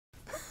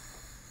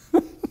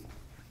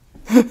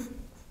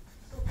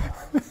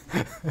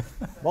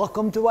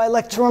Welcome to our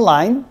lecture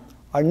online.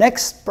 Our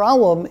next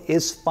problem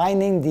is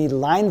finding the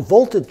line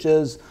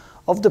voltages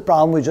of the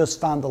problem we just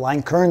found the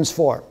line currents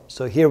for.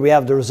 So here we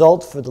have the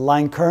result for the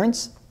line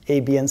currents,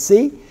 A, B, and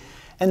C.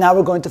 And now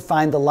we're going to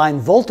find the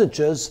line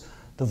voltages,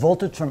 the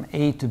voltage from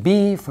A to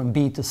B, from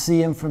B to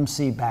C, and from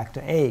C back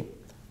to A.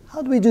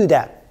 How do we do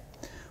that?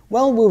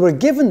 Well, we were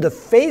given the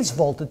phase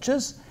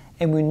voltages,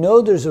 and we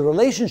know there's a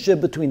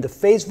relationship between the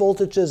phase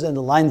voltages and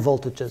the line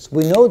voltages.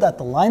 We know that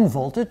the line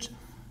voltage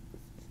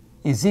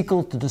is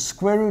equal to the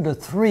square root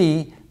of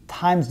 3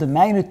 times the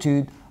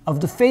magnitude of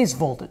the phase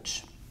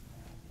voltage.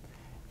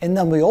 And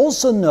then we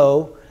also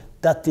know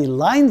that the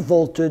line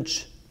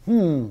voltage,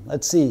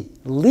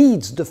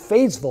 leads the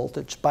phase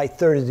voltage by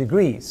 30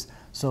 degrees.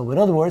 So in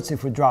other words,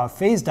 if we draw a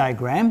phase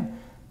diagram,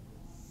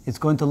 it's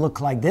going to look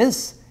like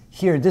this.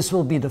 Here, this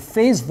will be the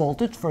phase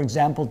voltage, for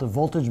example, the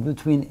voltage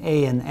between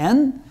A and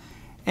N.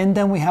 And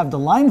then we have the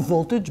line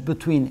voltage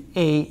between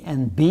A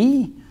and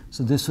B.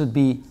 So this would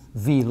be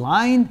V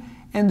line.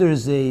 And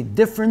there's a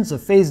difference, a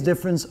phase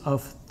difference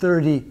of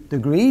 30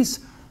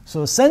 degrees.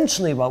 So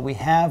essentially what we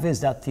have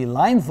is that the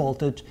line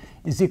voltage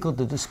is equal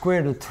to the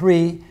square root of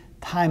 3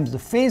 times the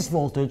phase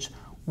voltage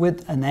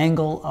with an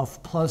angle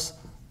of plus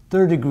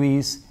 30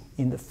 degrees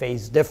in the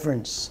phase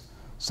difference.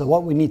 So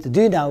what we need to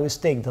do now is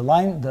take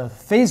the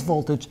phase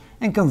voltage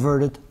and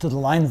convert it to the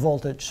line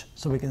voltage.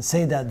 So we can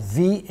say that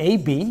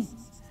VAB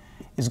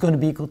is going to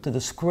be equal to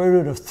the square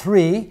root of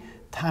 3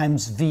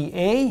 times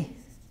VA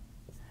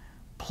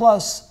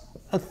plus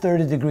a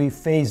 30-degree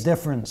phase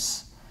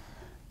difference.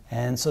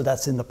 And so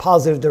that's in the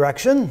positive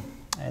direction,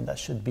 and that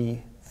should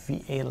be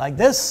VA like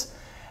this.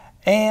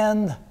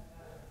 And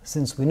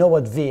since we know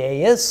what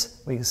VA is,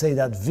 we can say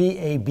that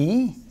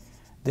VAB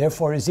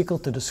therefore is equal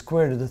to the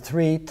square root of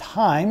 3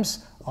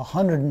 times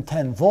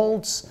 110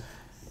 volts,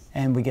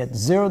 and we get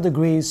 0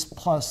 degrees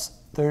plus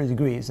 30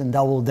 degrees, and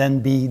that will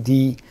then be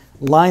the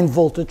line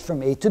voltage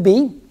from A to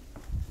B.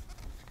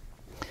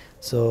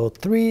 So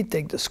 3,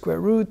 take the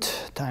square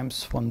root,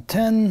 times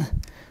 110.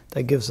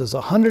 That gives us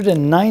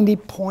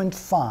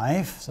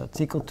 190.5. So it's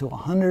equal to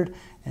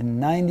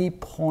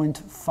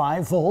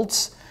 190.5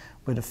 volts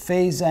with a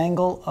phase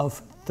angle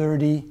of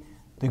 30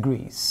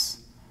 degrees.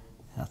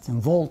 That's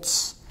in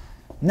volts.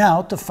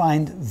 Now to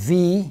find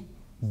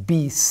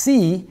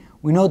VBC,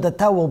 we know that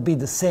that will be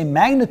the same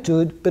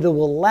magnitude, but it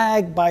will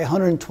lag by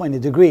 120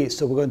 degrees.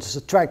 So we're going to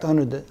subtract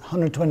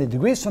 120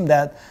 degrees from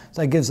that.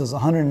 So that gives us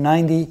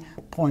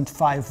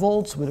 190.5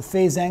 volts with a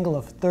phase angle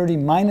of 30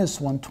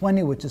 minus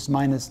 120, which is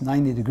minus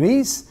 90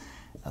 degrees.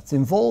 That's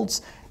in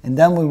volts. And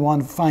then we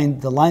want to find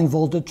the line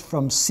voltage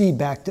from C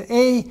back to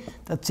A.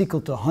 That's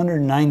equal to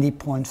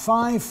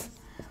 190.5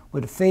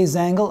 with a phase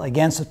angle.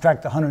 Again,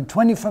 subtract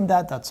 120 from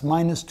that. That's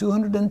minus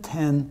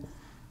 210.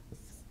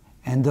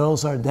 And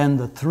those are then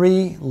the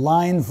 3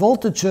 line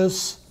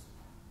voltages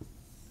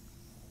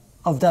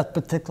of that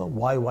particular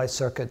YY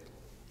circuit.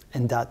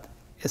 And that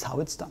is how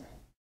it's done.